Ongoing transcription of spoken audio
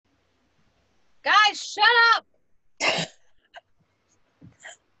guys, shut up!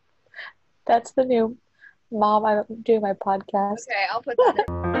 That's the new mom. I'm doing my podcast. Okay, I'll put that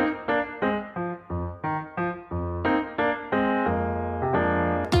in.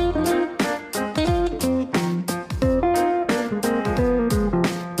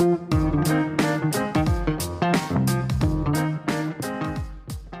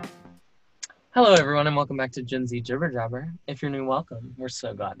 Hello, everyone, and welcome back to Gen Z Jibber Jabber. If you're new, welcome. We're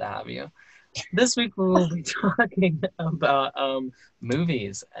so glad to have you. This week, we will be talking about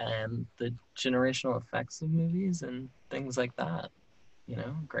movies and the generational effects of movies and things like that. You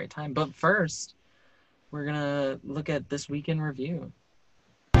know, great time. But first, we're going to look at this week in review.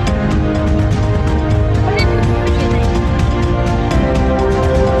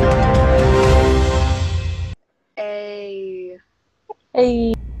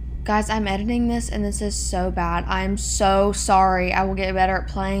 Hey. Guys, I'm editing this and this is so bad. I'm so sorry. I will get better at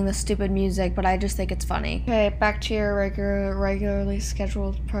playing the stupid music, but I just think it's funny. Okay, back to your regularly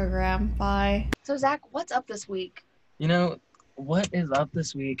scheduled program. Bye. So, Zach, what's up this week? You know, what is up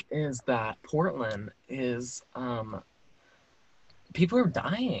this week is that Portland is, people are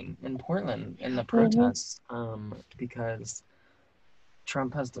dying in Portland in the protests because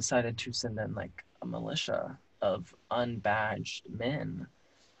Trump has decided to send in like a militia of unbadged men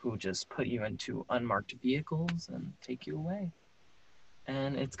who just put you into unmarked vehicles and take you away.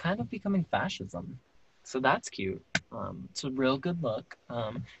 And it's kind of becoming fascism. So that's cute. It's a real good look.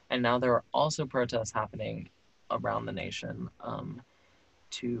 And now there are also protests happening around the nation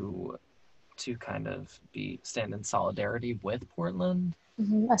to kind of stand in solidarity with Portland.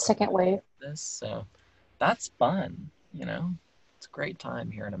 A second wave. So that's fun, you know? It's a great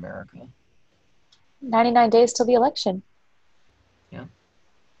time here in America. 99 days till the election. Yeah.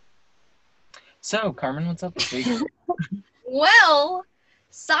 So, Carmen, what's up this week? Well,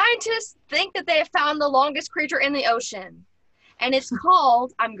 scientists think that they have found the longest creature in the ocean. And it's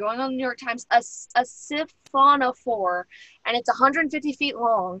called, I'm going on the New York Times, a siphonophore. And it's 150 feet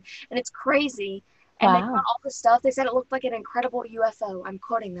long. And it's crazy. And they found all this stuff. They said it looked like an incredible UFO. I'm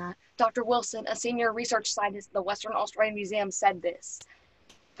quoting that. Dr. Wilson, a senior research scientist at the Western Australian Museum, said this.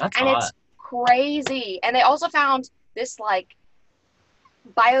 That's and hot. It's crazy. And they also found this, like,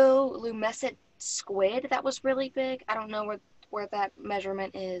 bioluminescent squid that was really big. I don't know where that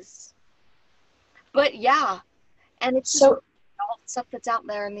measurement is. But, yeah. And it's just all the stuff that's out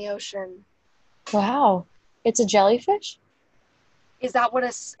there in the ocean. Wow. It's a jellyfish? Is that what a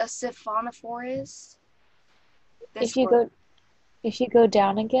siphonophore is? If you go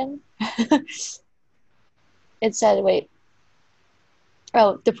down again, it said, wait.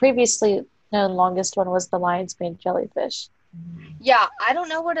 Oh, the previously known longest one was the lion's mane jellyfish. Yeah, I don't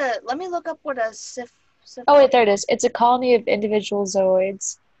know let me look up what a Oh, wait, there it is. It's a colony of individual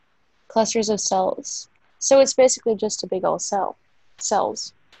zooids, clusters of cells. So it's basically just a big old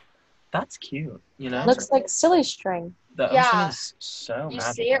cells. That's cute, you know? It looks like silly string. The ocean is so magical. You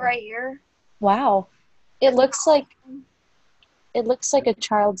see it right here? Wow. It looks like a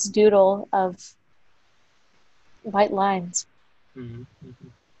child's doodle of white lines. Mm-hmm. Mm-hmm.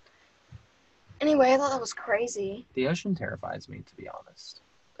 Anyway, I thought that was crazy. The ocean terrifies me, to be honest.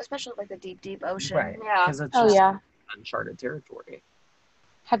 Especially like the deep, deep ocean. Right. Yeah. Because it's just uncharted territory.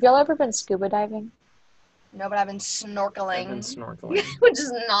 Have y'all ever been scuba diving? No, but I've been snorkeling. Which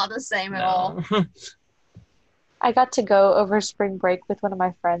is not the same at all. I got to go over spring break with one of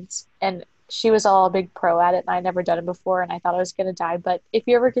my friends, and she was all a big pro at it, and I'd never done it before, and I thought I was going to die. But if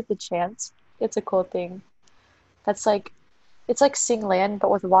you ever get the chance, it's a cool thing. It's like seeing land, but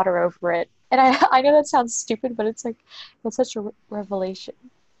with water over it. And I know that sounds stupid, but it's such a revelation.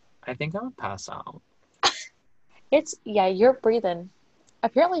 I think I would pass out. You're breathing.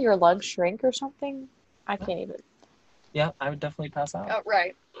 Apparently your lungs shrink or something. I can't even. Yeah, I would definitely pass out. Oh,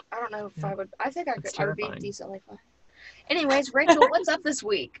 right. I don't know if I would. I think I could. I would be terrifying. Decently fine. Anyways, Rachel, what's up this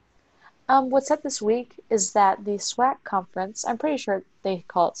week? What's up this week is that the SWAC conference, I'm pretty sure they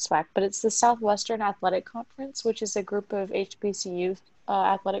call it SWAC, but it's the Southwestern Athletic Conference, which is a group of HBCU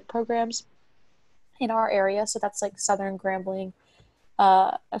athletic programs in our area. So that's like Southern Grambling,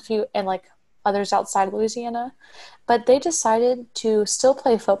 a few, and like others outside Louisiana. But they decided to still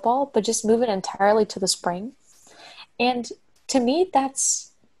play football, but just move it entirely to the spring. And to me,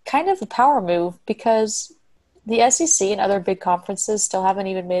 that's kind of a power move because the SEC and other big conferences still haven't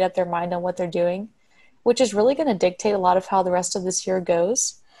even made up their mind on what they're doing, which is really going to dictate a lot of how the rest of this year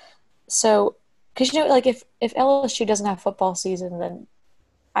goes. So, because, like if LSU doesn't have football season, then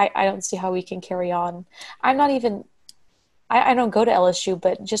I don't see how we can carry on. I don't go to LSU,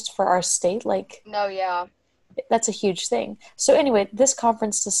 but just for our state, like. No, yeah. That's a huge thing. So anyway, this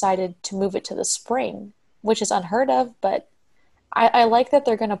conference decided to move it to the spring, which is unheard of, but I like that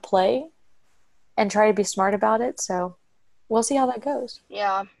they're going to play and try to be smart about it. So we'll see how that goes.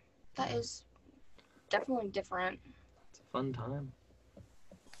 Yeah, that is definitely different. It's a fun time.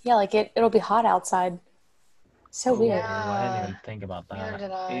 Yeah, like it'll be hot outside. So weird. Yeah. I didn't even think about Neither that.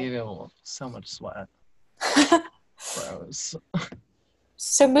 did I. Ew, so much sweat. Gross.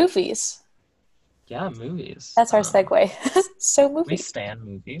 So movies. Yeah, movies. That's our segue. So We movies. stan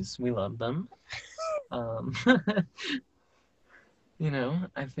movies. We love them. Um,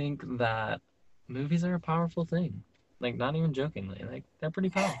 I think that movies are a powerful thing. Like, not even jokingly. Like, they're pretty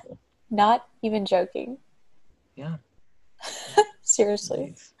powerful. Not even joking. Yeah. Seriously.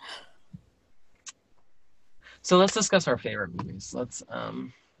 Movies. So let's discuss our favorite movies. Let's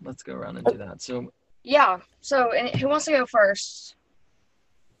go around and do that. So Yeah. So, and who wants to go first?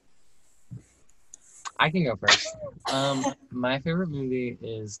 I can go first. My favorite movie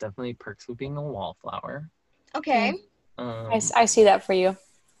is definitely Perks of Being a Wallflower. Okay. I see that for you.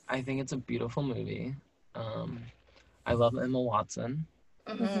 I think it's a beautiful movie. I love Emma Watson.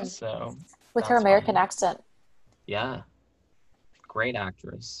 Mm-hmm. So With her that's American fine. accent. Yeah, great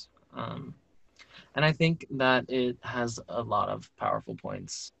actress. And I think that it has a lot of powerful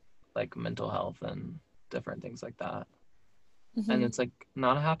points, like mental health and different things like that. And it's like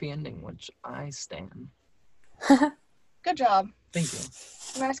not a happy ending, which I stan. Good job. Thank you.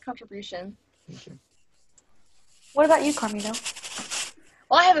 Nice contribution. Thank you. What about you, Carmino?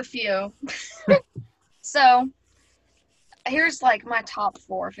 Well, I have a few. So, here's like my top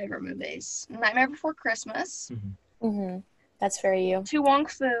 4 favorite movies: Nightmare Before Christmas, That's very you. To Wong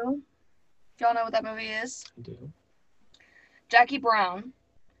Fu. If y'all know what that movie is. I do. Jackie Brown.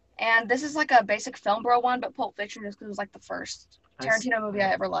 And this is like a basic film bro one, but Pulp Fiction just because it was like the first Tarantino movie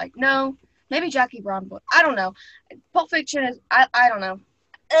I ever liked. No, maybe Jackie Brown, but I don't know. Pulp Fiction is, I don't know.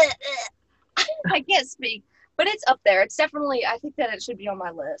 I can't speak, but it's up there. It's definitely, I think that it should be on my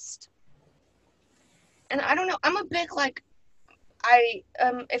list. And I don't know, I'm a big like,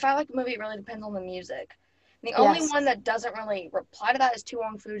 if I like a movie, it really depends on the music. The only Yes. one that doesn't really reply to that is To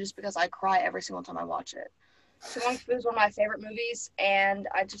Wong Fu, just because I cry every single time I watch it. To Wong Fu is one of my favorite movies, and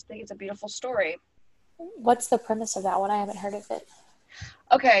I just think it's a beautiful story. What's the premise of that one? I haven't heard of it.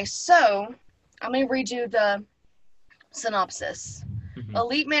 Okay, so I'm going to read you the synopsis. Mhm.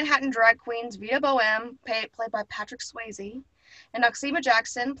 Elite Manhattan drag queens Vita Boheme, played by Patrick Swayze, and Noxeema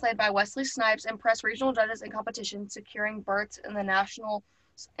Jackson, played by Wesley Snipes, impress regional judges in competition, securing berths in the Nationals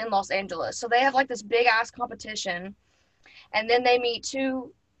in Los Angeles. So they have like this big ass competition, and then they meet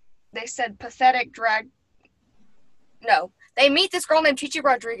they said pathetic drag. No, they meet this girl named Chichi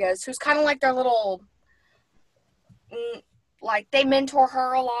Rodriguez, who's kind of like their little, like they mentor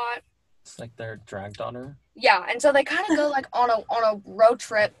her a lot. It's like their drag daughter. Yeah, and so they kind of go like on a road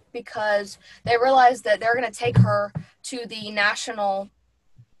trip because they realize that they're gonna take her to the national,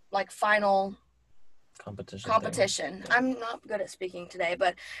 like final competition. Yeah. I'm not good at speaking today,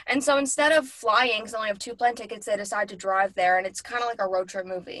 and so instead of flying, because they only have 2 plane tickets, they decide to drive there, and it's kind of like a road trip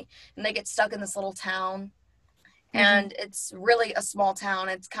movie, and they get stuck in this little town, and it's really a small town.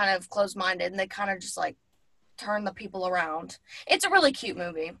 It's kind of closed-minded, and they kind of just like turn the people around. It's a really cute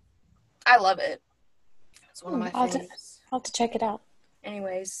movie. I love it. It's one of my favorites. I'll have to check it out.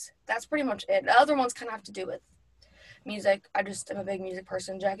 Anyways, that's pretty much it. The other ones kind of have to do with music. I just am a big music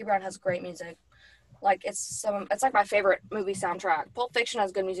person. Jackie Brown has great music. Like it's like my favorite movie soundtrack. Pulp Fiction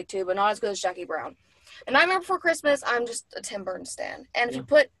has good music too, but not as good as Jackie Brown. And Nightmare Before Christmas, I'm just a Tim Burton stan. And if you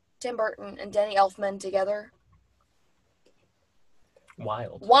put Tim Burton and Danny Elfman together,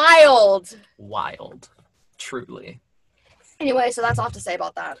 wild, truly. Anyway, so that's all I have to say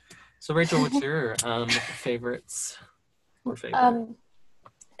about that. So Rachel, what's your favorites or favorite?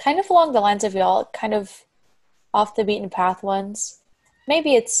 Kind of along the lines of y'all, kind of off the beaten path ones.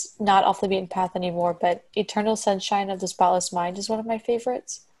 Maybe it's not off the beaten path anymore, but Eternal Sunshine of the Spotless Mind is one of my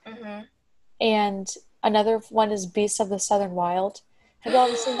favorites. Mm-hmm. And another one is Beasts of the Southern Wild. Have y'all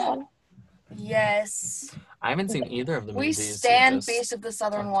ever seen that one? Yes. I haven't seen either of the We movies. stand Beasts of the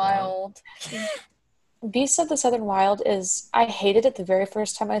Southern Wild. Beasts of the Southern Wild I hated it the very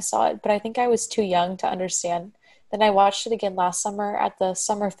first time I saw it, but I think I was too young to understand. Then I watched it again last summer at the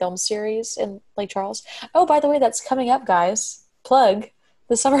summer film series in Lake Charles. Oh, by the way, that's coming up, guys. Plug.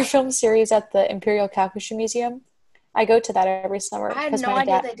 The summer film series at the Imperial Kakushu Museum. I go to that every summer. I had no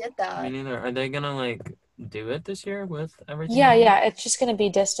idea they did that. Me neither. Are they gonna like do it this year with everything? Yeah. It's just gonna be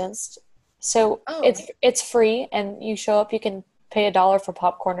distanced. So it's free, and you show up. You can pay $1 for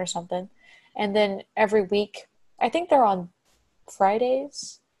popcorn or something, and then every week, I think they're on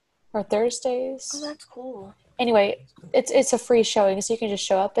Fridays or Thursdays. Oh, that's cool. Anyway, it's a free showing, so you can just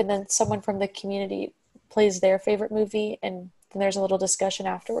show up, and then someone from the community plays their favorite movie, and then there's a little discussion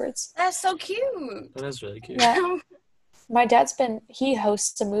afterwards. That's so cute. That is really cute. Yeah. My dad's he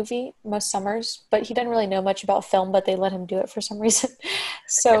hosts a movie most summers, but he doesn't really know much about film, but they let him do it for some reason.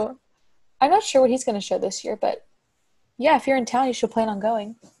 So I'm not sure what he's going to show this year, but yeah, if you're in town, you should plan on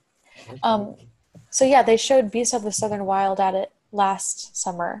going. So yeah, they showed Beasts of the Southern Wild at it last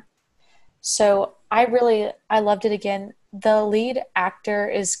summer. So I loved it again. The lead actor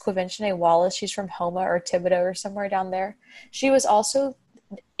is Quivenchine Wallace. She's from Homa or Thibodeau or somewhere down there. She was also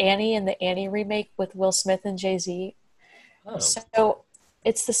Annie in the Annie remake with Will Smith and Jay-Z. Oh. So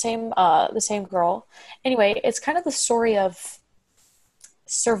it's the same girl. Anyway, it's kind of the story of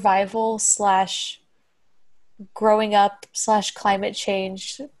survival / growing up / climate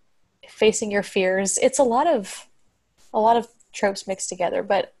change, facing your fears. It's a lot of tropes mixed together,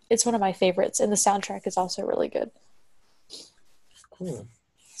 but it's one of my favorites, and the soundtrack is also really good. Cool.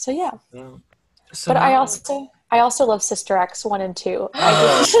 So yeah. So but now- I also love Sister Acts 1 and 2. I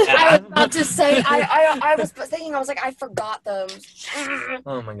was about to say, I was thinking, I was like, I forgot those.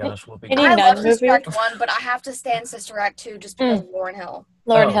 Oh my gosh, Whoopi. Any I nun love Sister movie? Act 1, but I have to stand Sister Act 2 just because of Lauryn Hill.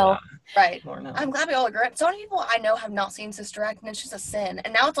 Lauryn Hill. Right. Lauryn Hill. I'm glad we all agree. So many people I know have not seen Sister Act, and it's just a sin.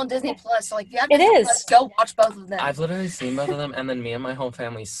 And now it's on Disney Plus, so like, if you have It Disney is. Plus, go watch both of them. I've literally seen both of them, and then me and my whole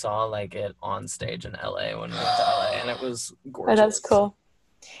family saw like it on stage in LA when we went to LA, and it was gorgeous. Oh, that's cool.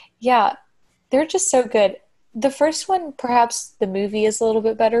 Yeah, they're just so good. The first one, perhaps the movie is a little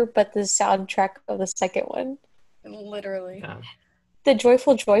bit better, but the soundtrack of the second one, Literally. Yeah. the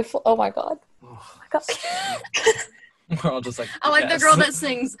joyful, oh my god. Oh, My god. we're all just like. I like yes. the girl that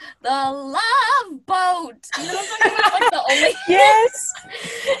sings the Love Boat. You know what I'm talking about? Like the only. Yes.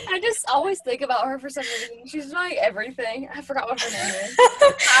 I just always think about her for some reason. She's my everything. I forgot what her name is.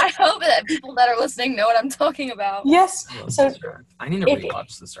 I hope that people that are listening know what I'm talking about. Yes. I love So Sister Act. I need to if-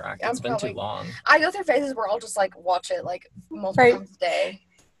 rewatch Sister Act. I'm It's been probably- too long. I go through phases where I'll just like watch it like multiple Right. times a day.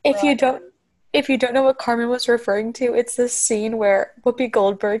 if you don't know what Carmen was referring to, it's this scene where Whoopi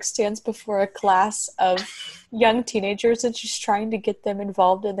Goldberg stands before a class of young teenagers, and she's trying to get them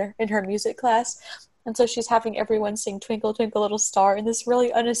involved in her music class. And so she's having everyone sing Twinkle, Twinkle, Little Star, and this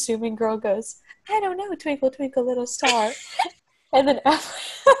really unassuming girl goes, I don't know, Twinkle, Twinkle, Little Star. and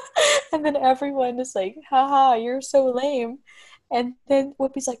then everyone is like, haha, you're so lame. And then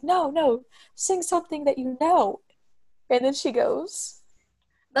Whoopi's like, no, sing something that you know. And then she goes,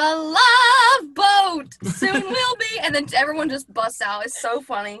 The Love Boat soon will be, and then everyone just busts out. It's so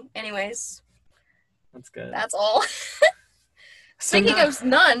funny. Anyways, That's good. that's all. So Speaking now- of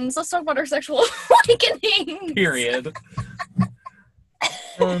nuns, let's talk about our sexual awakening. period.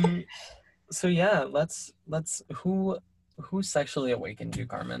 So yeah, let's who sexually awakened you,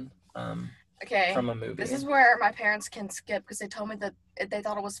 Carmen? Okay. From a movie. This is where my parents can skip because they told me that they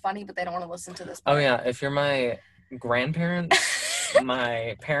thought it was funny, but they don't want to listen to this. Oh yeah, if you're my grandparents,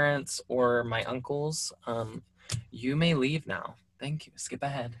 my parents, or my uncles, you may leave now. Thank you. Skip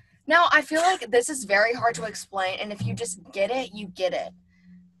ahead. Now, I feel like this is very hard to explain, and if you just get it, you get it.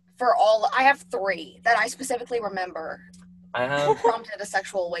 I have 3 that I specifically remember I have prompted a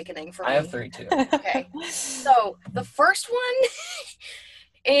sexual awakening for me. I have 3 too. Okay. So, the first one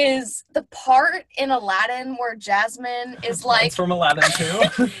is the part in Aladdin where Jasmine is like, It's from Aladdin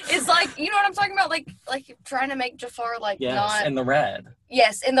too. is like, you know what I'm talking about? Like trying to make Jafar like Yes, not. in the red.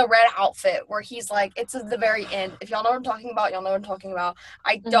 Yes, in the red outfit where he's like, it's at the very end. If y'all know what I'm talking about, y'all know what I'm talking about.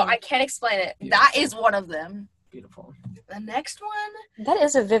 I can't explain it. That is one of them. Beautiful. The next one, that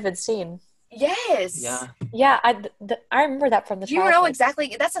is a vivid scene. yes. Yeah. Yeah, I remember that from the Do you know childhood.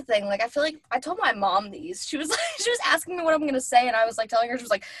 exactly? That's the thing. Like, I feel like I told my mom these. She was like, she was asking me what I'm gonna say, and I was like telling her. She was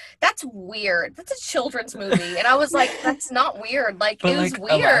like, "That's weird. That's a children's movie." And I was like, "That's not weird. Like, But it was like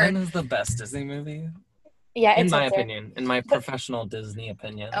weird." Aladdin is the best Disney movie. Yeah, In it's my up there. opinion. In my professional Disney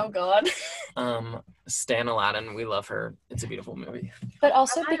opinion. Oh God. Stan Aladdin, we love her. It's a beautiful movie. But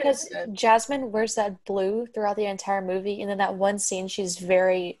also Aladdin because is good. Jasmine wears that blue throughout the entire movie, and then that one scene,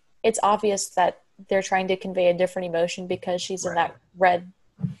 it's obvious that they're trying to convey a different emotion because she's in that red.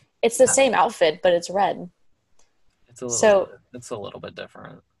 It's the same outfit, but it's red. It's a little bit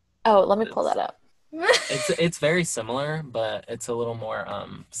different. Oh, let me pull that up. It's very similar, but it's a little more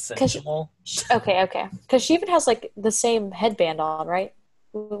sensual. Okay. Because she even has like the same headband on, right?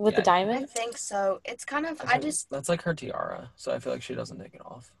 With the Yeah. I diamond. think so. It's kind of. That's like her tiara, so I feel like she doesn't take it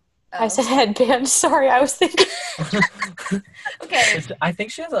off. I said headband. Sorry, I was thinking. Okay. I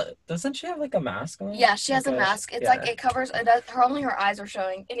think she has doesn't she have like a mask on? Yeah, she has a mask. It's like it covers. Only her eyes are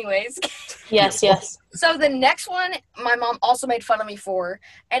showing. Anyways. Yes. So the next one, my mom also made fun of me for,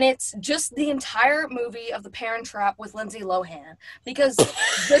 and it's just the entire movie of The Parent Trap with Lindsay Lohan, because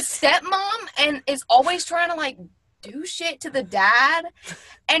the stepmom is always trying to like do shit to the dad,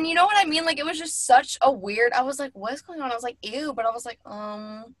 and you know what I mean? Like, it was just such a weird. I was like, what's going on? I was like, ew, but I was like,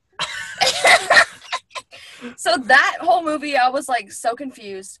 So that whole movie, I was like so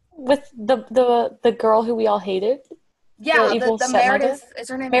confused. With the girl who we all hated. Yeah, the Meredith. Is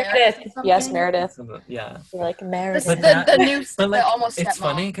her name Meredith? Yes, Meredith. Yeah. You're like Meredith. The new, but like, almost stepmom. It's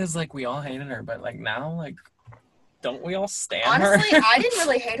funny because like we all hated her, but like now, like, don't we all stand honestly, her? I didn't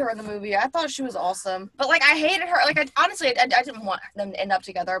really hate her in the movie. I thought she was awesome. But, like, I hated her. Like, I didn't want them to end up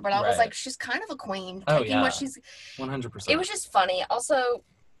together. But I was like, she's kind of a queen. Oh, yeah. 100%. It was just funny. Also,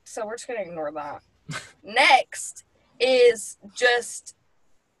 so we're just going to ignore that. Next is just...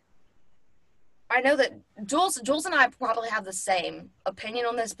 I know that Jules and I probably have the same opinion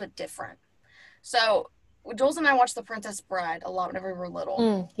on this, but different. So, Jules and I watched The Princess Bride a lot whenever we were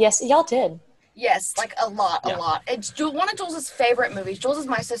little. Yes, y'all did. Yes, like a lot. It's one of Jules' favorite movies. Jules is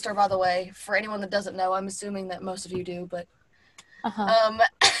my sister, by the way. For anyone that doesn't know, I'm assuming that most of you do, but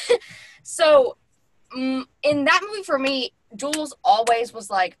so in that movie for me, Jules always was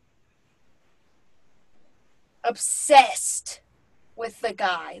like obsessed with the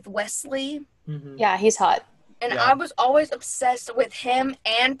guy, Wesley. Mm-hmm. Yeah, he's hot. And I was always obsessed with him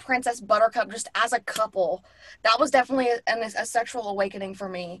and Princess Buttercup just as a couple. That was definitely a sexual awakening for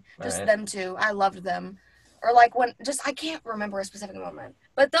me. Just them two. I loved them. Or like I can't remember a specific moment.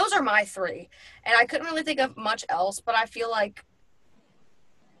 But those are my three. And I couldn't really think of much else, but I feel like,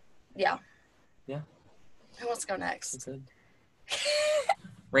 yeah. Yeah. Who wants to go next? That's it.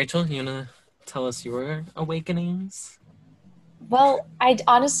 Rachel, you want to tell us your awakenings? Well, I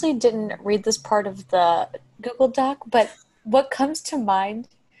honestly didn't read this part of the Google Doc, but what comes to mind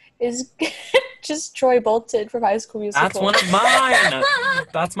is just Troy Bolton from High School Musical. That's one of mine.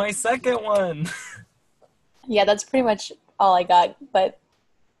 That's my second one. Yeah, that's pretty much all I got. But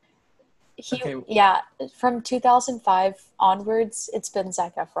from 2005 onwards, it's been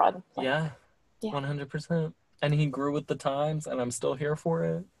Zac Efron. Yeah, 100%. And he grew with the times, and I'm still here for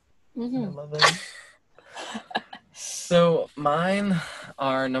it. Mm-hmm. I love it. So mine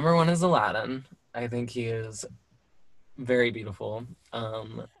are, number one is Aladdin. I think he is very beautiful.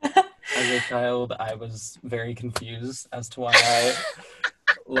 As a child, I was very confused as to why I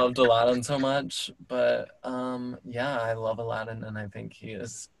loved Aladdin so much. But I love Aladdin, and I think he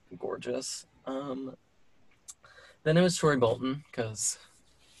is gorgeous. Then it was Troy Bolton, because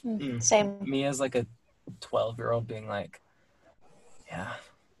same. Me as like a 12-year-old being like, yeah.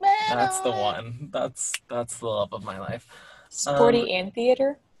 That's the one. That's the love of my life. Sporty and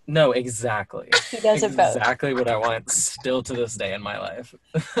theater? No, exactly. He does it both. Exactly what I want still to this day in my life.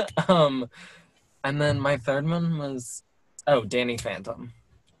 And then my third one was Danny Phantom.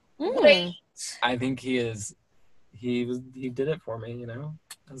 Great. I think he did it for me,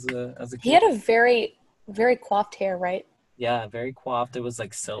 as a kid. He had a very, very coiffed hair, right? Yeah, very coiffed. It was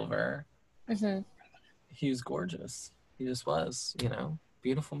like silver. Mm-hmm. He was gorgeous. He just was,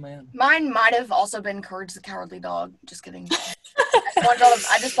 beautiful man. Mine might have also been Courage the Cowardly Dog. Just kidding.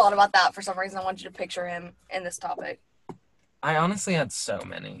 I just thought about that for some reason. I want you to picture him in this topic. I honestly had so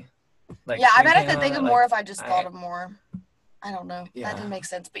many. I bet I could think of more if I just thought of more. I don't know. Yeah. That didn't make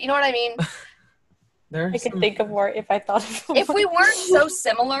sense. But you know what I mean? I could think of more if I thought of more. If we weren't so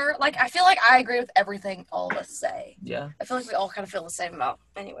similar, I feel like I agree with everything all of us say. Yeah. I feel like we all kind of feel the same about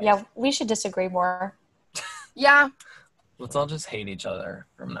anyways. Yeah, we should disagree more. Yeah. Let's all just hate each other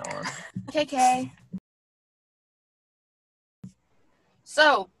from now on. KK.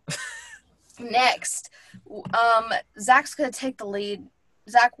 So, next, Zach's going to take the lead.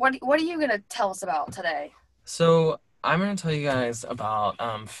 Zach, what are you going to tell us about today? So, I'm going to tell you guys about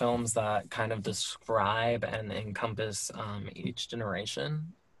films that kind of describe and encompass each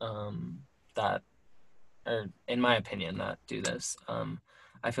generation that, or in my opinion, that do this.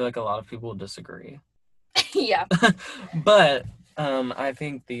 I feel like a lot of people will disagree. Yeah. But I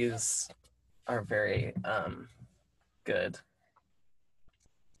think these are very good.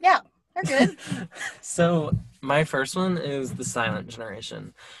 Yeah, they're good. So my first one is The Silent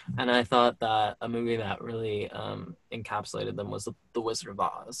Generation. And I thought that a movie that really encapsulated them was The Wizard of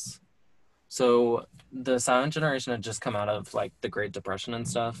Oz. So The Silent Generation had just come out of the Great Depression and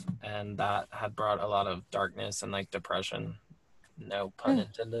stuff. And that had brought a lot of darkness and depression, no pun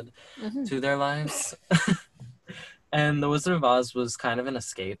intended, to their lives. And The Wizard of Oz was kind of an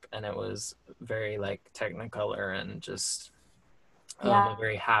escape, and it was very like Technicolor and just Yeah. a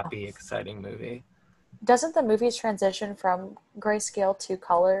very happy, exciting movie. Doesn't the movies transition from grayscale to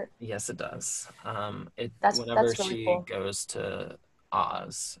color? Yes, it does. That's Whenever really she cool. goes to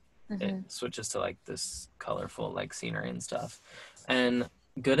Oz, it Hmm. switches to like this colorful like scenery and stuff. And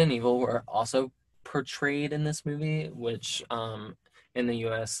good and evil were also portrayed in this movie, which in the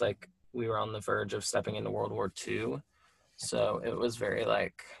US, like we were on the verge of stepping into World War II. So it was very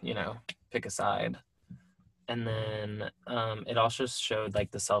like, pick a side. And then it also showed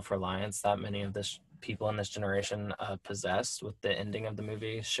like the self-reliance that many of this people in this generation possessed, with the ending of the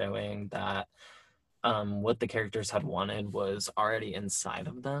movie showing that what the characters had wanted was already inside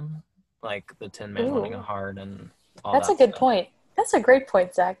of them, like the Tin Man wanting a Ooh. heart and all That's a that good stuff. point. That's a great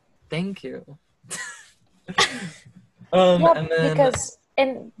point, Zach. Thank you. Yeah, And then because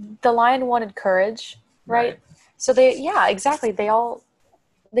and the lion wanted courage, right? So exactly.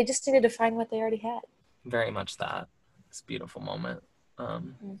 They just needed to find what they already had. very much that. It's a beautiful moment.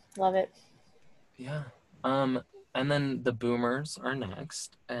 Love it. Yeah. And then the boomers are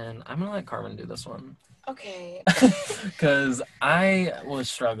next, and I'm gonna let Carmen do this one. Okay. Because I was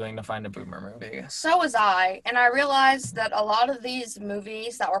struggling to find a boomer movie. So was I, and I realized that a lot of these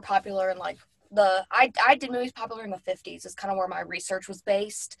movies that were popular in like I did movies popular in the 50s is kind of where my research was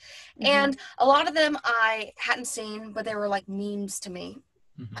based. Mhm. And a lot of them I hadn't seen, but they were like memes to me.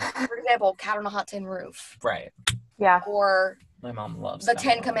 Mhm. For example, Cat on a Hot Tin Roof Right. Yeah. or My mom loves The Cat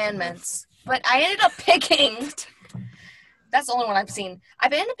Ten on a Hot Tin Roof. Commandments. But I ended up picking that's the only one I've seen.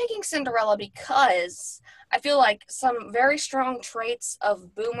 I've ended up picking Cinderella because I feel like some very strong traits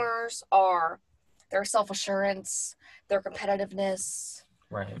of boomers are their self-assurance, their competitiveness.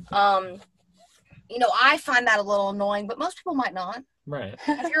 Right. I find that a little annoying, but most people might not. Right.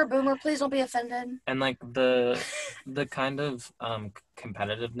 If you're a boomer, please don't be offended. And like the kind of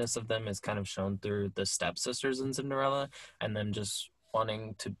competitiveness of them is kind of shown through the stepsisters in Cinderella, and then just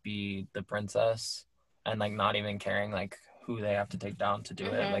wanting to be the princess and like not even caring like who they have to take down to do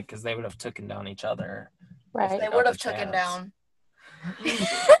it, Mhm. like because they would have taken down each other. Right. They got would the have taken chance. down.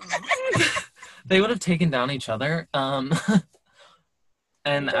 They would have taken down each other. And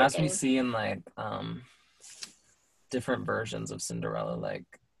I'm as we joking. see in like different versions of Cinderella, like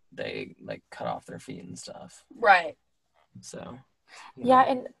they like cut off their feet and stuff. Right. So Yeah,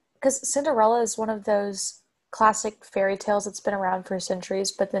 and because Cinderella is one of those classic fairy tales that's been around for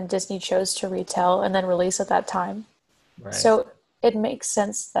centuries, but then Disney chose to retell and then release at that time. right. So it makes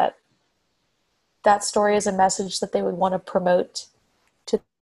sense that that story is a message that they would want to promote to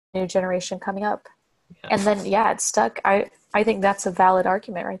the new generation coming up. Yeah. And then, it's stuck. I think that's a valid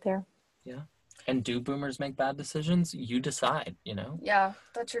argument right there. Yeah. And do boomers make bad decisions? You decide, Yeah,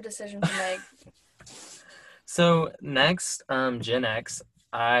 that's your decision to make. So next, Gen X,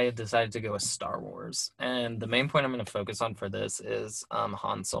 I decided to go with Star Wars. And the main point I'm going to focus on for this is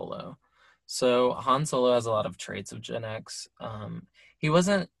Han Solo. So Han Solo has a lot of traits of Gen X. He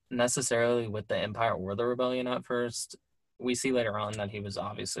wasn't necessarily with the Empire or the Rebellion at first. We see later on that he was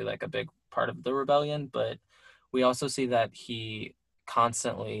obviously like a big part of the rebellion, but we also see that he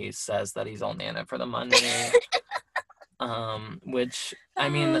constantly says that he's only in it for the money. Which, I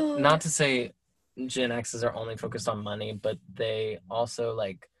mean, not to say Gen X's are only focused on money, but they also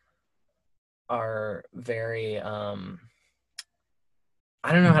like are very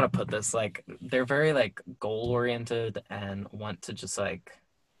I don't know how to put this, like they're very like goal oriented and want to just like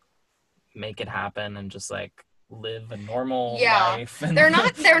make it happen and just like live a normal life. And they're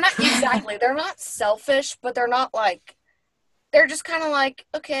not exactly, they're not selfish, but they're not like, they're just kind of like,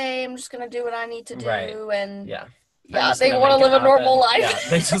 okay, I'm just gonna do what I need to do. Right. And yeah, they want to live a normal life. Yeah,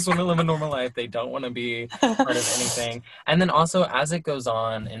 they just want to live a normal life. They don't want to be part of anything. And then also, as it goes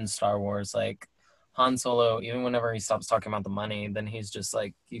on in Star Wars, like Han Solo, even whenever he stops talking about the money, then he's just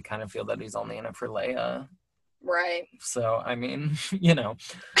like, you kind of feel that he's only in it for Leia. Right. So, I mean,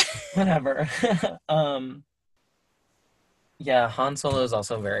 whatever. Yeah, Han Solo is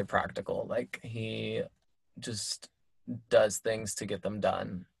also very practical. Like, he just does things to get them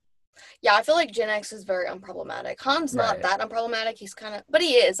done. Yeah, I feel like Gen X is very unproblematic. Han's not Right. that unproblematic. He's kind of, but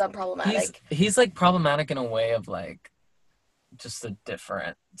he is unproblematic. He's like problematic in a way of like just a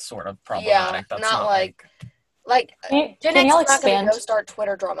different sort of problematic. That's not like Gen Can X y'all is not going expand? to go start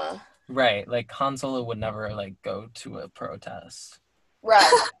Twitter drama. right. Like Han Solo would never like go to a protest.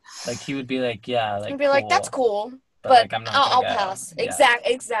 Right. Like he would be like, yeah, like He'd be like, that's cool, but like, I'm not I'll gonna go. pass. Yeah.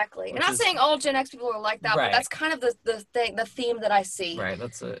 Exactly. I'm Which not is- saying all Gen X people are like that, Right. but that's kind of the theme that I see. Right.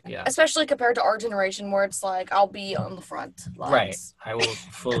 That's it. Yeah. Especially compared to our generation, where it's like, I'll be on the front lines. Right. I will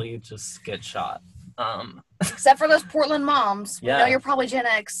fully just get shot. Except for those Portland moms. Yeah. We know you're probably Gen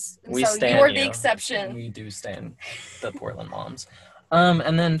X, and We so stan you are the you. exception. We do stand the Portland moms.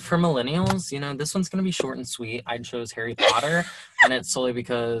 And then for millennials, this one's gonna be short and sweet. I chose Harry Potter, and it's solely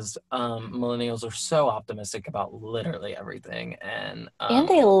because millennials are so optimistic about literally everything, and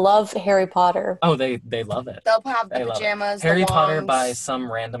they love Harry Potter. oh, they love it. They'll have the They love it. pajamas, Harry the Potter wands. by some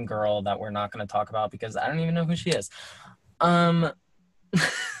random girl that we're not gonna talk about because I don't even know who she is.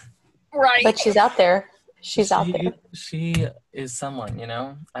 Right. But she's out there. She's out there. She is someone,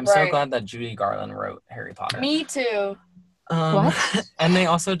 I'm so Right. glad that Judy Garland wrote Harry Potter. Me too. What? And they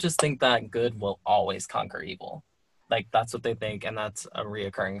also just think that good will always conquer evil. Like, that's what they think, and that's a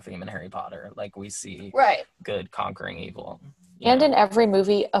reoccurring theme in Harry Potter. Like, we see Right. good conquering evil. And in every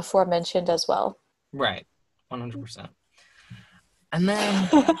movie aforementioned as well. Right. 100%. And then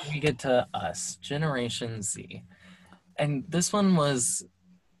we get to us, Generation Z. And this one was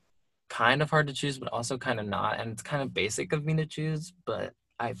kind of hard to choose, but also kind of not. And it's kind of basic of me to choose, but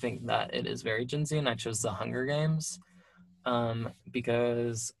I think that it is very Gen Z, and I chose The Hunger Games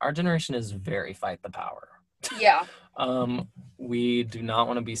because our generation is very fight the power. Yeah. We do not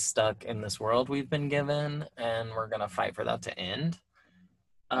want to be stuck in this world we've been given, and we're going to fight for that to end.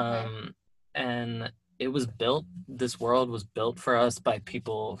 And this world was built for us by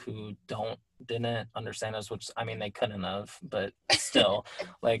people who didn't understand us, which, I mean, they couldn't have, but still,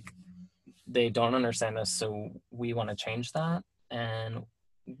 like, they don't understand us, so we want to change that, and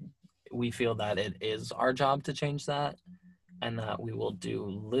we feel that it is our job to change that, and that we will do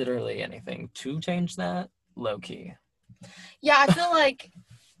literally anything to change that, low-key. Yeah, I feel like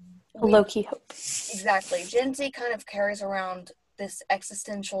Low-key hope. exactly. Gen Z kind of carries around this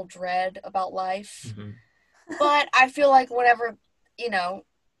existential dread about life. Mhm. But I feel like whenever,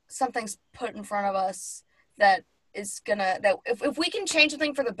 something's put in front of us that is if we can change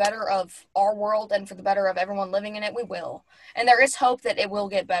something for the better of our world and for the better of everyone living in it, we will. And there is hope that it will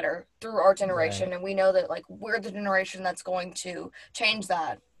get better through our generation. Right. And we know that, like, we're the generation that's going to change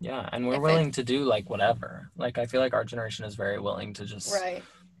that. Yeah, and we're If willing to do, like, whatever. Like, I feel like our generation is very willing to just Right.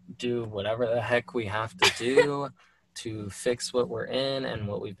 do whatever the heck we have to do to fix what we're in and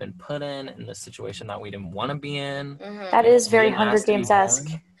what we've been put in the situation that we didn't want to be in. Mm-hmm. That is very We didn't Hunger ask to be Games-esque.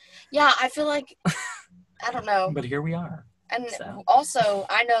 born, Yeah, I feel like, I don't know. but here we are. And So. also,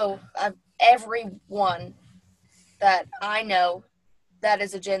 I know everyone that I know that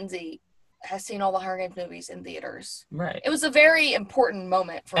is a Gen Z has seen all the Hunger Games movies in theaters. Right. It was a very important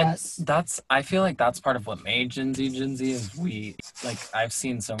moment for And us. I feel like that's part of what made Gen Z is I've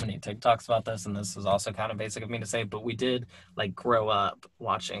seen so many TikToks about this, and this is also kind of basic of me to say, but we did, like, grow up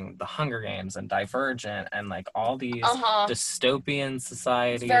watching the Hunger Games and Divergent and, like, all these dystopian It's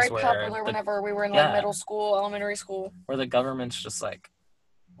societies very where popular whenever we were in, like, middle school, elementary school. where the government's just, like,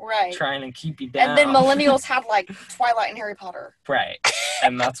 Right. trying to keep you down. And then millennials had, like, Twilight and Harry Potter. Right.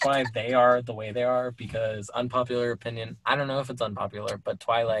 And that's why they are the way they are, because unpopular opinion, I don't know if it's unpopular, but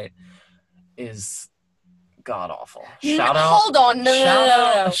Twilight is god awful. Hold on.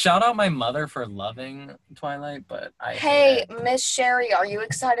 No. Shout out my mother for loving Twilight, but I Hey, hate it. Miss Sherry, are you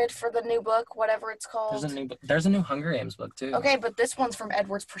excited for the new book, whatever it's called? There's a new Hunger Games book too. Okay, but this one's from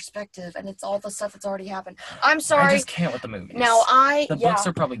Edward's perspective, and it's all the stuff that's already happened. I'm sorry. I just can't with the movies. Now, the books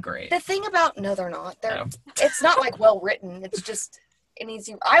are probably great. The thing about no, they're not. No. It's not like well written. It's just an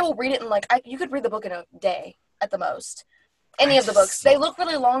easy. I will read it in you could read the book in a day at the most. Any of the books, they look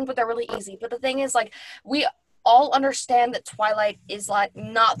really long, but they're really easy. But the thing is, like, we all understand that Twilight is, like,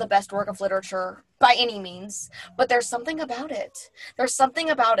 not the best work of literature by any means, but there's something about it. There's something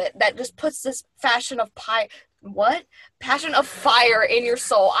about it that just puts this passion of fire in your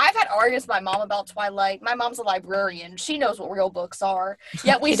soul. I've had arguments with my mom about Twilight. My mom's a librarian. She knows what real books are.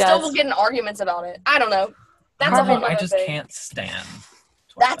 Yet we still will get in arguments about it. I don't know. That's a whole other I just thing. can't stand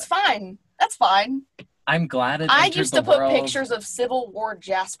Twilight. That's fine. That's fine. I'm glad it I entered used the to put world. pictures of Civil War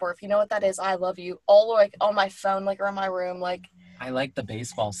Jasper, if you know what that is. I love you. All like on my phone, like around my room, like I like the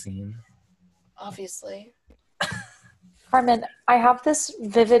baseball scene. obviously. Carmen, I have this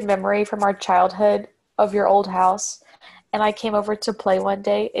vivid memory from our childhood of your old house, and I came over to play one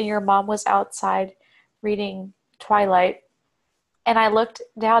day, and your mom was outside reading Twilight, and I looked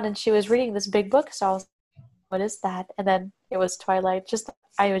down, and she was reading this big book, so I was like, what is that? And then it was Twilight. Just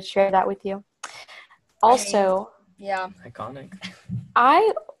I would share that with you. Also, Yeah. Iconic.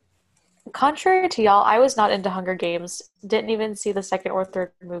 contrary to y'all, I was not into Hunger Games. Didn't even see the second or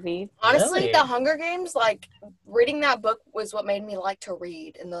third movie. Honestly, Really? The Hunger Games, like reading that book was what made me like to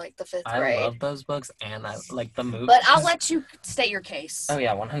read in the fifth grade. I love those books, and I like the movie. But I'll let you state your case. Oh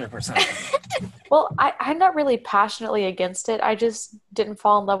yeah, 100%. Well, I'm not really passionately against it. I just didn't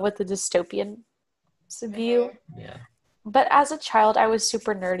fall in love with the dystopian view. Yeah. But as a child, I was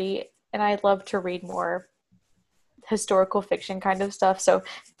super nerdy, and I loved to read more historical fiction kind of stuff. So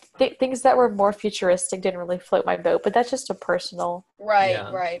things that were more futuristic didn't really float my boat. But that's just a personal. Right,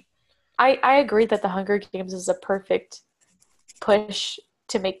 Yeah. right. I agree that the Hunger Games is a perfect push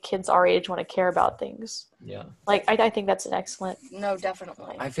to make kids our age want to care about things. Yeah. Like, I think that's an excellent. No,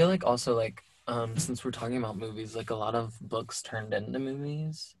 definitely. I feel like also, like, since we're talking about movies, like, a lot of books turned into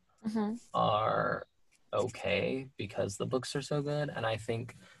movies are okay because the books are so good, and I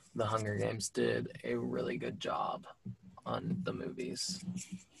think the Hunger Games did a really good job on the movies.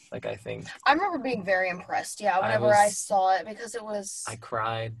 Like, I think I remember being very impressed, whenever I saw it, because it was... I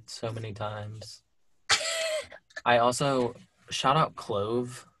cried so many times. I also shout out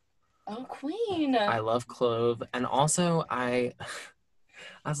Clove. Oh, Queen. I love Clove, and also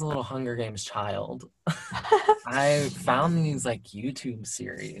as a little Hunger Games child, I found these like YouTube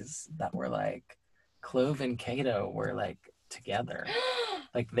series that were like Clove and Kato were like together.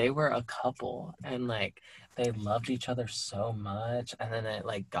 Like they were a couple and like they loved each other so much, and then it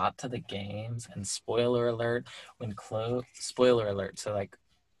like got to the games, and spoiler alert, spoiler alert, so like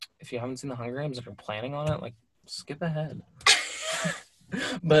if you haven't seen the Hunger Games, if you're planning on it, like skip ahead.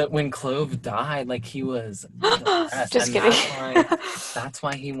 But when Clove died, like he was depressed. Just and kidding. that's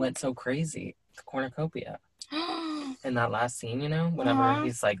why he went so crazy. The cornucopia. In that last scene, you know, whenever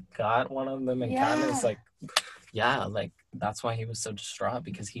he's like got one of them and Katniss, like, yeah, like that's why he was so distraught,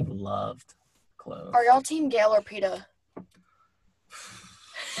 because he loved Clove. Are y'all Team Gale or Peeta?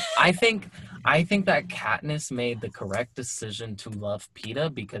 I think that Katniss made the correct decision to love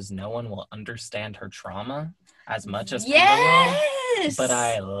Peeta, because no one will understand her trauma as much as Peeta will. But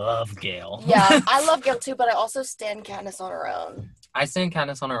I love Gale. Yeah, I love Gale too, but I also stand Katniss on her own. I stand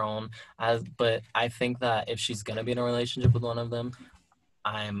Katniss on her own, but I think that if she's gonna be in a relationship with one of them,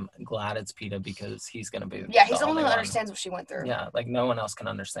 I'm glad it's Peeta, because he's gonna be. Yeah, he's the only one that understands what she went through. Yeah, like no one else can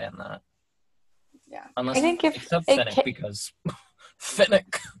understand that. Yeah, unless I think except Finnick, because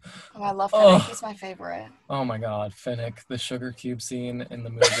Finnick. Oh, I love Finnick. He's my favorite. Oh my god, Finnick, the sugar cube scene in the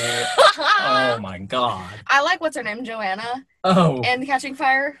movie. Oh my god. I like what's her name, Joanna. Oh. And Catching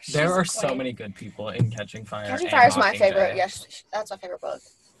Fire. There are so many good people in Catching Fire. Catching Fire is my Mockingjay. favorite. Yes, that's my favorite book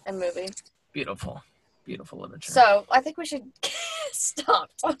and movie. Beautiful. Beautiful literature. So I think we should stop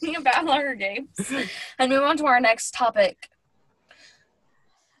talking about Hunger Games and move on to our next topic.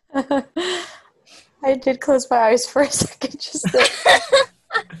 I did close my eyes for a second just then.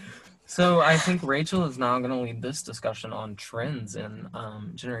 So I think Rachel is now going to lead this discussion on trends in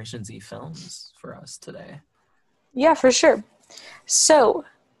Generation Z films for us today. Yeah, for sure. So,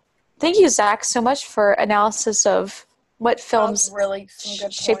 thank you, Zach, so much for analysis of what films really some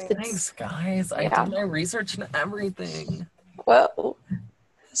good shaped the... Thanks, guys. I did my research and everything. Well,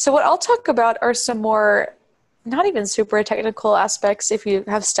 so what I'll talk about are some more, not even super technical aspects if you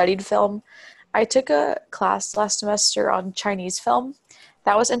have studied film. I took a class last semester on Chinese film.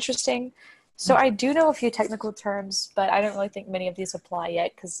 That was interesting. So I do know a few technical terms, but I don't really think many of these apply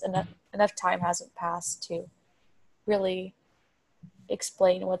yet because enough time hasn't passed to really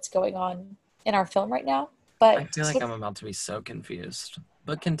explain what's going on in our film right now. But I feel like I'm about to be so confused.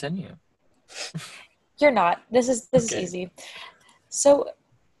 But continue. You're not. This is easy. So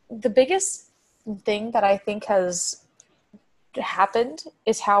the biggest thing that I think has happened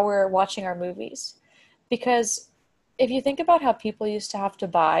is how we're watching our movies. Because if you think about how people used to have to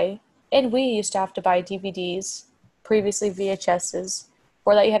buy, and we used to have to buy DVDs, previously VHSs,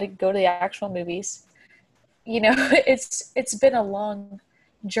 or that you had to go to the actual movies, you know, it's been a long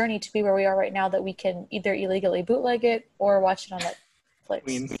journey to be where we are right now, that we can either illegally bootleg it or watch it on Netflix. I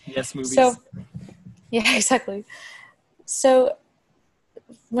mean, yes, movies. So, yeah, exactly. So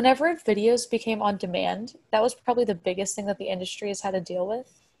whenever videos became on demand, that was probably the biggest thing that the industry has had to deal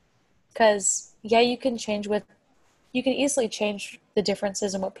with. Because, yeah, you can easily change the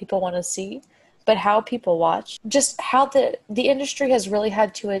differences in what people want to see, but how people watch, just how the industry has really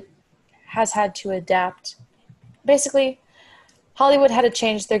had to adapt. Basically, Hollywood had to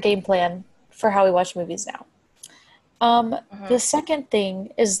change their game plan for how we watch movies now. The second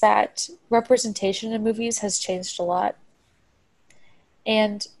thing is that representation in movies has changed a lot.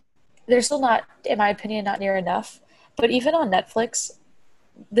 And they're still not, in my opinion, not near enough. But even on Netflix,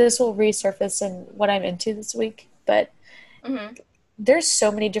 this will resurface in what I'm into this week. But there's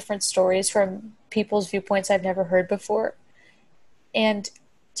so many different stories from people's viewpoints I've never heard before. And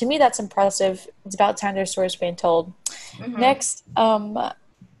to me, that's impressive. It's about time their stories being told. Next, a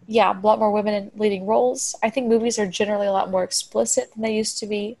lot more women in leading roles. I think movies are generally a lot more explicit than they used to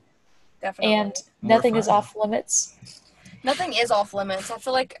be. Definitely. And nothing is off limits. Nothing is off limits. I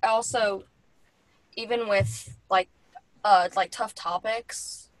feel like also even with like tough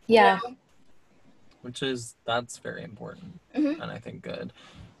topics. Yeah, That's very important, Mhm. and I think good.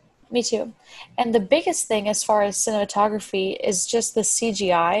 me too. And the biggest thing as far as cinematography is just the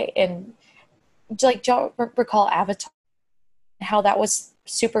CGI. And like, do y'all recall Avatar? How that was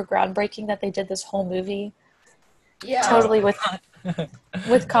super groundbreaking that they did this whole movie Yeah. totally with I don't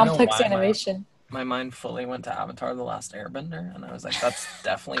know complex why animation. my mind fully went to Avatar: The Last Airbender, and I was like, "That's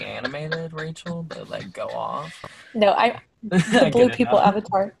definitely animated, Rachel." But like, go off. No, I the Blue get it People now.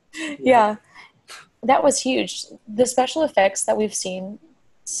 Avatar. Yeah, that was huge. The special effects that we've seen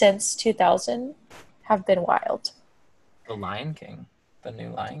since 2000 have been wild. The Lion King, the new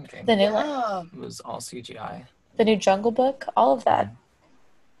Lion King, The new Yeah. it was all CGI. the new Jungle Book, all of that.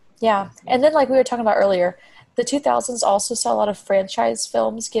 Yeah. And then like we were talking about earlier, the 2000s also saw a lot of franchise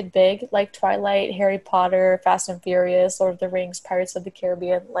films get big, like Twilight, Harry Potter, Fast and Furious, Lord of the Rings, Pirates of the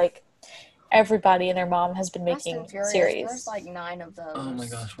Caribbean. Like everybody and their mom has been Fast making and Furious. series. There's like 9 of those. Oh my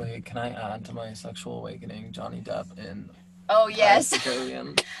gosh! Wait, can I add to my sexual awakening Johnny Depp in Oh Pirates yes. of the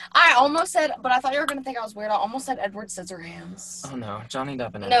Caribbean? I almost said, but I thought you were gonna think I was weird. I almost said Edward Scissorhands. Oh no, Johnny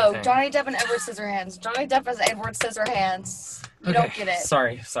Depp and No, everything. Johnny Depp and Edward Scissorhands. Johnny Depp is Edward Scissorhands. You don't get it.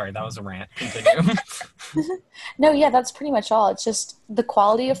 Sorry, that was a rant. Continue. No, yeah, that's pretty much all. It's just the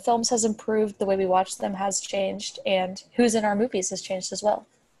quality of films has improved, the way we watch them has changed, and who's in our movies has changed as well.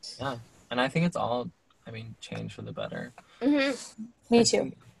 Yeah, and I think it's all, changed for the better. Mm-hmm. Me I too.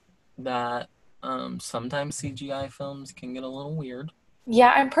 think that sometimes CGI films can get a little weird.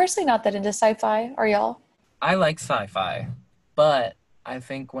 Yeah, I'm personally not that into sci-fi. Are y'all? I like sci-fi, but I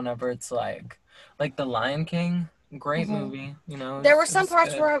think whenever it's like The Lion King, great movie, There were it some was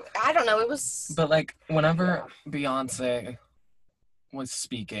parts good. where I don't know. It was. But like whenever Beyonce was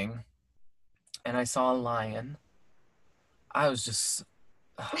speaking and I saw a lion, I was just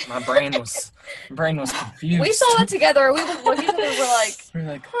my brain was confused. We saw it together. We looked at each other. We're like, We're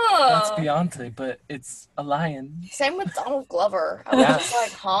like, huh. that's Beyonce, but it's a lion. Same with Donald Glover. I was Yeah. just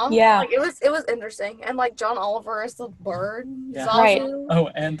like, huh? Yeah. Like, it was interesting. And like John Oliver is the bird. Yeah. Zazu. Right. Oh,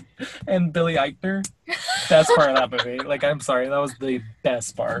 and Billy Eichner, best part of that movie. Like, I'm sorry, that was the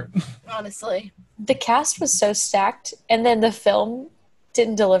best part. Honestly. The cast was so stacked, and then the film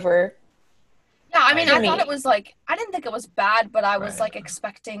didn't deliver. Yeah, I mean, For I me. thought it was like, I didn't think it was bad, but I was Right. like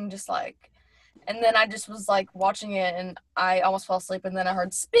expecting just like, and then I just was like watching it and I almost fell asleep and then I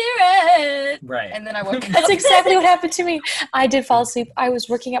heard Spirit. Right. And then I woke up. That's exactly what happened to me. I did fall asleep. I was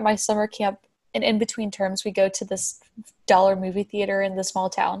working at my summer camp, and in between terms, we go to this dollar movie theater in the small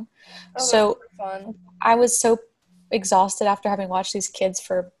town. Oh, So that's fun. I was so exhausted after having watched these kids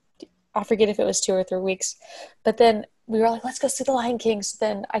for, I forget if it was 2 or 3 weeks, but then we were like, let's go see The Lion King. So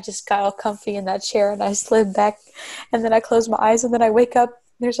then I just got all comfy in that chair and I slid back, and then I closed my eyes, and then I wake up.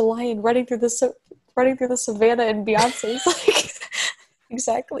 There's a lion running through the savannah, and Beyonce's like,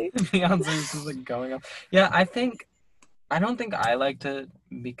 exactly. Beyonce's just like going up. Yeah, I don't think I liked it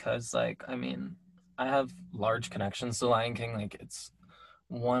because I have large connections to Lion King. Like, it's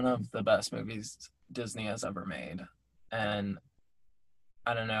one of the best movies Disney has ever made. And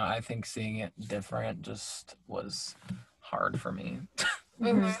I don't know, I think seeing it different just was hard for me.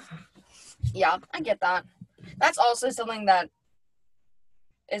 Mhm. Yeah, I get that. That's also something that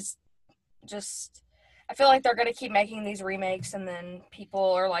is just, I feel like they're going to keep making these remakes and then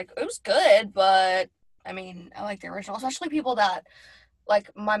people are like, it was good, but I mean, I like the original, especially people that, like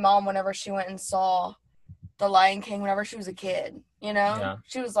my mom, whenever she went and saw The Lion King whenever she was a kid, you know? Yeah.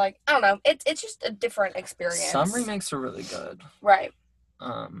 She was like, I don't know, it's just a different experience. Some remakes are really good. Right.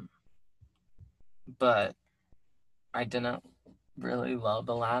 But I didn't really love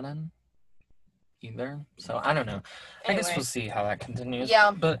Aladdin either. So I don't know. I guess Anyway. we'll see how that continues.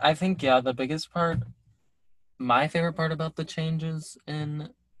 Yeah. But I think, the biggest part, my favorite part about the changes in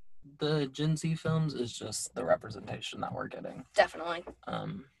the Gen Z films is just the representation that we're getting. Definitely.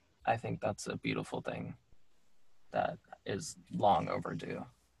 I think that's a beautiful thing that is long overdue.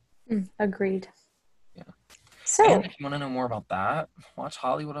 Agreed. Yeah. So, And if you want to know more about that, watch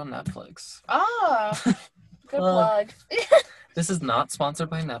Hollywood on Netflix. Ah, good Plug. plug. This is not sponsored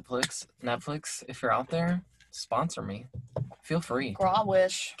by Netflix. Netflix, if you're out there, sponsor me. Feel free. Girl, I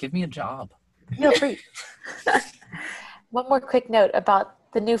wish. Give me a job. feel free. One more quick note about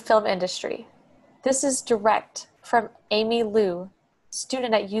the new film industry. This is direct from Amy Liu,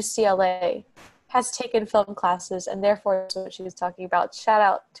 student at UCLA, has taken film classes, and therefore is what she was talking about. Shout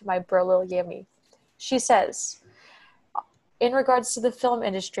out to my bro, Lil Yummy. She says, in regards to the film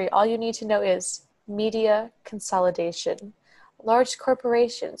industry, all you need to know is media consolidation. Large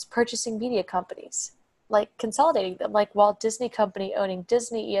corporations purchasing media companies. like consolidating them, like Walt Disney Company owning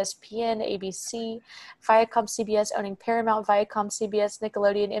Disney, ESPN, ABC, Viacom CBS owning Paramount, Viacom CBS,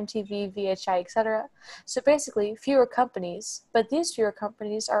 Nickelodeon, MTV, VHI, etc. So basically, fewer companies, but these fewer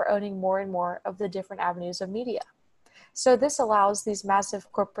companies are owning more and more of the different avenues of media. So this allows these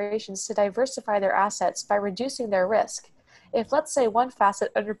massive corporations to diversify their assets by reducing their risk. If, let's say, one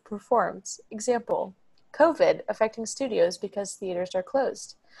facet underperforms, example, COVID affecting studios because theaters are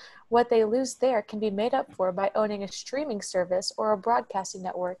closed, what they lose there can be made up for by owning a streaming service or a broadcasting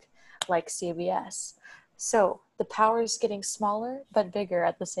network like CBS. So the power is getting smaller but bigger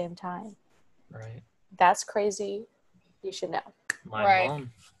at the same time. Right. That's crazy. You should know. Mind Right.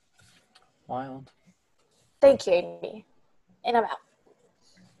 blown. Wild. Thank you, Amy. And I'm out.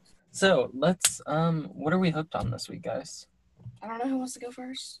 So let's what are we hooked on this week, guys? I don't know who wants to go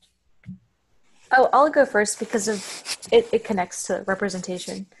first. Oh, I'll go first because of it connects to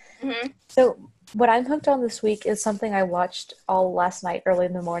representation. Mm-hmm. So what I'm hooked on this week is something I watched all last night early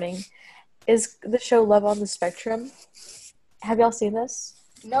in the morning, is the show Love on the Spectrum. Have y'all seen this?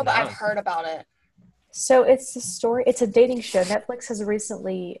 No, but No. I've heard about it. So it's a dating show. Netflix has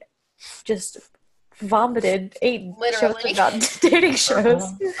recently just vomited 8 Literally. shows about dating shows.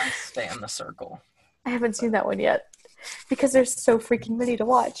 I stay in the circle. I haven't seen that one yet because there's so freaking many to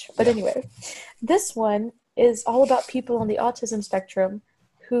watch. But anyway, this one is all about people on the autism spectrum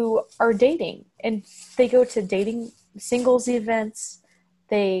who are dating, and they go to dating singles events.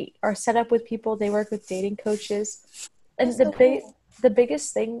 They are set up with people. They work with dating coaches. And That's so cool. the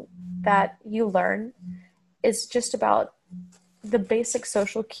biggest thing that you learn is just about the basic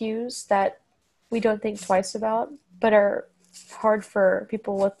social cues that we don't think twice about, but are hard for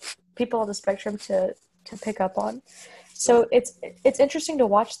people on the spectrum to pick up on. So it's interesting to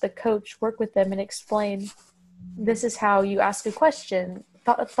watch the coach work with them and explain this is how you ask a question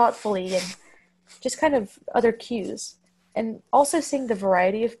thoughtfully, and just kind of other cues. And also seeing the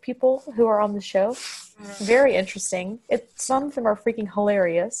variety of people who are on the show, very interesting. Some of them are freaking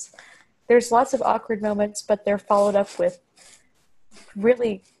hilarious. There's lots of awkward moments, but they're followed up with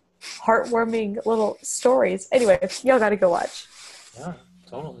really heartwarming little stories. Anyway, y'all gotta go watch. Yeah,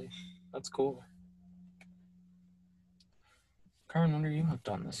 totally. That's cool. Carmen, what are you hooked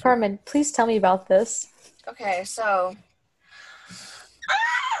on this week? Carmen, please tell me about this. Okay, so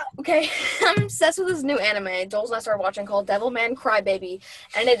I'm obsessed with this new anime Joel's and I started watching called Devilman Crybaby,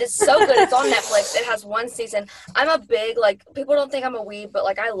 and it is so good. It's on Netflix. It has 1 season. I'm a big, people don't think I'm a weeb,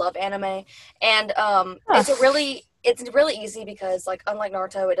 but I love anime, and it's really easy because unlike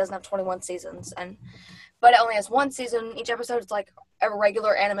Naruto, it doesn't have 21 seasons, but it only has 1 season. Each episode is a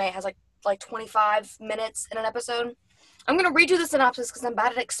regular anime. It has 25 minutes in an episode. I'm going to read you the synopsis because I'm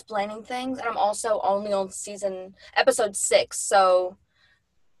bad at explaining things, and I'm also only on episode 6, so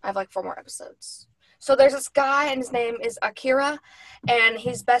I have 4 more episodes. So there's this guy, and his name is Akira, and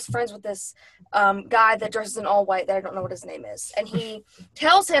he's best friends with this guy that dresses in all white that I don't know what his name is. And he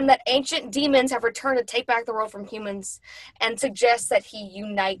tells him that ancient demons have returned to take back the world from humans and suggests that he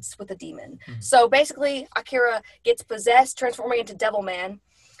unites with a demon. Mhm. So basically, Akira gets possessed, transforming into Devilman,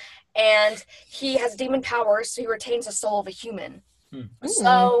 and he has demon powers, so he retains the soul of a human.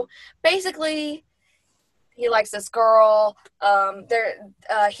 So basically, he likes this girl.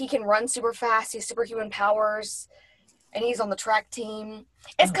 He can run super fast. He has superhuman powers, and he's on the track team.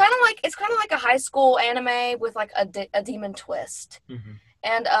 It's kind of like a high school anime with a demon twist. Mm-hmm.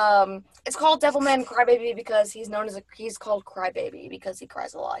 And it's called Devilman Crybaby because he's called Crybaby because he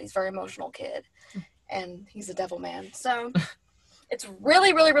cries a lot. He's a very emotional kid, and he's a devil man. So it's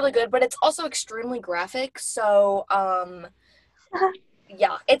really, really, really good, but it's also extremely graphic. So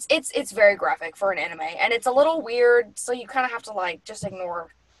yeah, it's very graphic for an anime, and it's a little weird. So you kind of have to just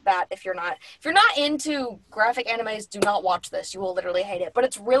ignore that if you're not into graphic animes. Do not watch this. You will literally hate it, but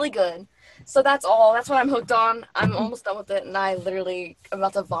it's really good. So that's all. That's what I'm hooked on. I'm almost done with it, and I'm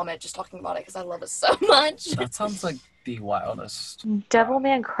about to vomit just talking about it because I love it so much. That sounds like the wildest.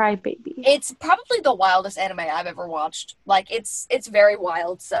 Devilman Crybaby. It's probably the wildest anime I've ever watched. It's very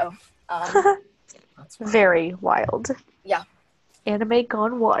wild. So That's fine. Very wild. Yeah. Anime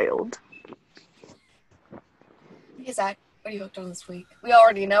gone wild. Hey Zach, what are you hooked on this week? We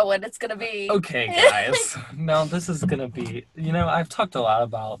already know what it's gonna be. Okay, guys. Now this is gonna be, I've talked a lot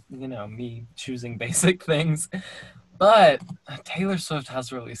about, me choosing basic things, but Taylor Swift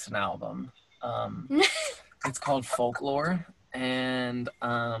has released an album. It's called Folklore, and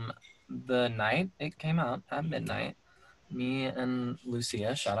the night it came out at midnight, me and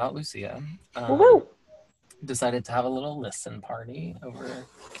Lucia, shout out Lucia, Woo! decided to have a little listen party over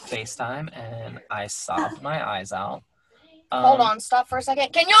FaceTime, and I sobbed my eyes out. Hold on, stop for a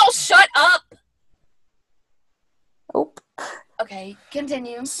second. Can y'all shut up? Okay,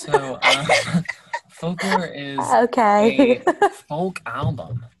 continue. So, Folklore is Okay. a folk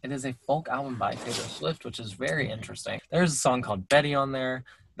album. It is a folk album by Taylor Swift, which is very interesting. There's a song called Betty on there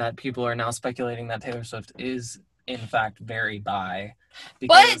that people are now speculating that Taylor Swift is, in fact, very bi.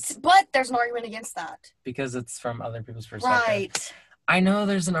 But there's an argument against that. Because it's from other people's perspective. Right. I know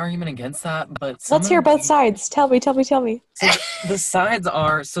there's an argument against that, but Let's hear both sides. Tell me. So the sides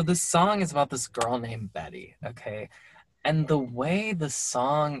are, so this song is about this girl named Betty, okay? And the way the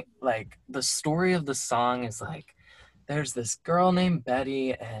song, like, the story of the song is like, there's this girl named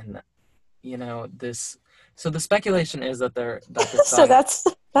Betty and, you know, this, so the speculation is that the song, So that's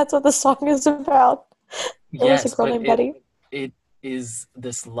what the song is about. yes, There's a girl but named Betty. It is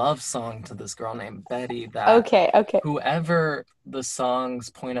this love song to this girl named Betty that Okay. whoever the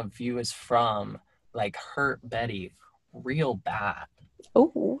song's point of view is from, like, hurt Betty real bad.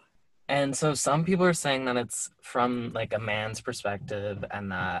 Ooh. And so some people are saying that it's from, like, a man's perspective and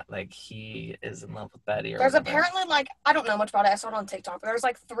that, like, he is in love with Betty or There's whatever. apparently, like, I don't know much about it. I saw it on TikTok. But there's,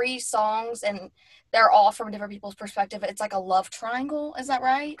 like, 3 songs, and they're all from different people's perspective. It's like a love triangle. Is that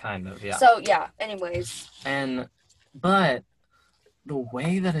right? Kind of, yeah. So, yeah. Anyways. But the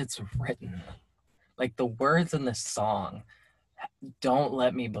way that it's written, like, the words in this song don't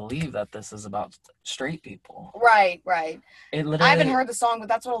let me believe that this is about straight people. Right. It literally, I haven't heard the song, but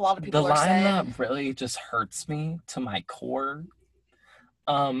that's what a lot of people the are line saying. that really just hurts me to my core.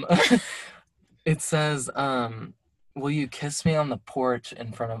 It says, will you kiss me on the porch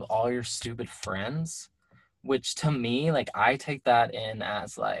in front of all your stupid friends? Which to me, like, I take that in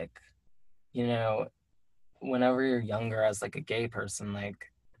as, like, you know, whenever you're younger as, like, a gay person, like,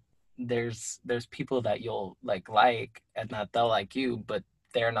 there's people that you'll like and that they'll like you, but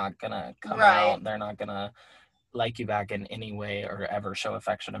they're not gonna come out, they're not gonna like you back in any way or ever show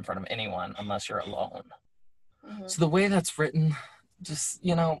affection in front of anyone unless you're alone. Mm-hmm. So the way that's written, just,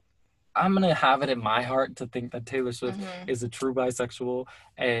 you know, I'm gonna have it in my heart to think that Taylor Swift is a true bisexual,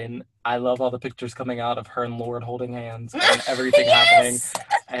 and I love all the pictures coming out of her and Lorde holding hands and everything happening.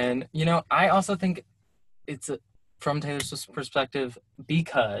 And, you know, I also think it's from Taylor Swift's perspective,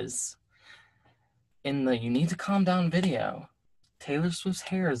 because in the You Need to Calm Down video, Taylor Swift's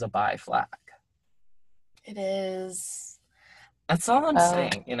hair is a bi flag. It is. That's all I'm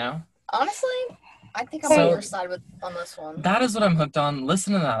saying, you know? Honestly, I think I'm on your side on this one. That is what I'm hooked on.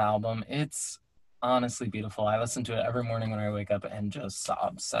 Listen to that album. It's honestly beautiful. I listen to it every morning when I wake up and just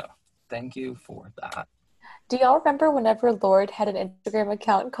sob. So thank you for that. Do y'all remember whenever Lorde had an Instagram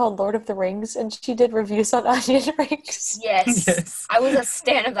account called Lord of the Rings and she did reviews on onion rings? Yes. I was a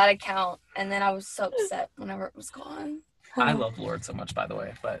stan of that account, and then I was so upset whenever it was gone. I love Lorde so much, by the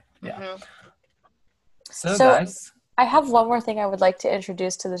way, but yeah. Mm-hmm. So guys, I have one more thing I would like to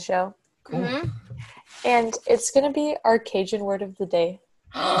introduce to the show. Cool. Mm-hmm. And it's going to be our Cajun word of the day.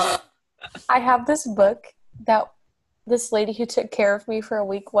 I have this book that this lady who took care of me for a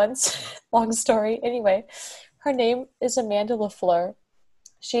week once, long story. Anyway, her name is Amanda LaFleur.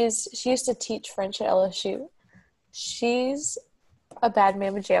 She used to teach French at LSU. She's a bad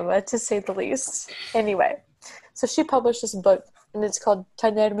mamma jamma, to say the least. Anyway, so she published this book, and it's called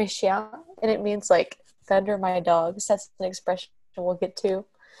Tonnerre mes chiens, and it means, like, thunder my dogs. That's an expression we'll get to.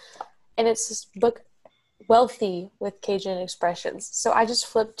 And it's this book wealthy with Cajun expressions. So I just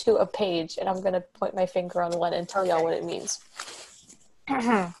flipped to a page, and I'm going to point my finger on one and tell y'all what it means.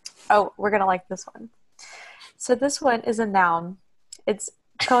 Oh, we're going to like this one. So this one is a noun. It's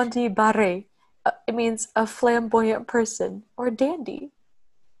candy barré. It means a flamboyant person or dandy.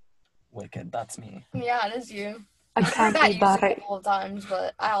 Wicked, that's me. Yeah, it is you. A I've heard that candy used a barré. couple of times,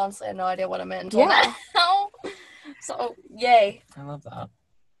 but I honestly had no idea what it meant until now. So, yay. I love that.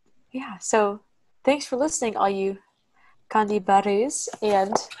 Yeah, so thanks for listening, all you candy barrés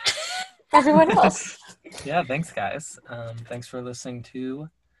and everyone else. Yeah, thanks, guys. Thanks for listening to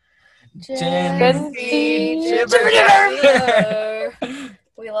Gen Z Jibber.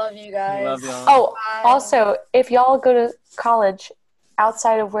 We love you guys. Love y'all. Oh, Bye. also, if y'all go to college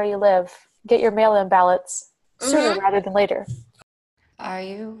outside of where you live, get your mail-in ballots sooner rather than later. Are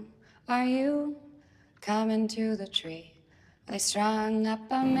you coming to the tree? They strung up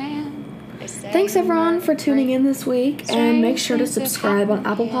a man. Thanks everyone for tuning in this week, and make sure to subscribe on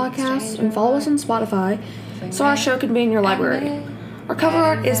Apple Podcasts and follow us on Spotify so our show can be in your library. Our cover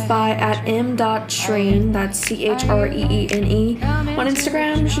art is by @m.shreen, that's CHREENE. On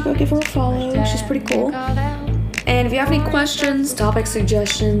Instagram, you should go give her a follow, she's pretty cool. And if you have any questions, topic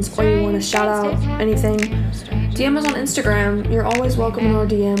suggestions, or you want to shout out anything, DM us on Instagram. You're always welcome in our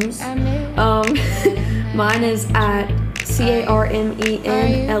DMs. Mine is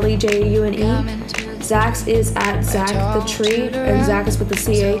 @CARMENLEJUNE. Zach's is at Zach the Tree, and Zach is with the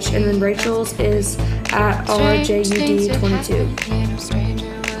CH, and then Rachel's is at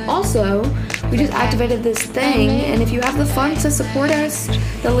RJUD22. Also, we just activated this thing, and if you have the funds to support us,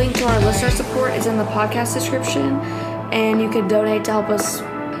 the link to our listener support is in the podcast description, and you can donate to help us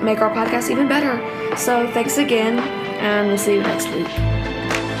make our podcast even better. So thanks again, and we'll see you next week.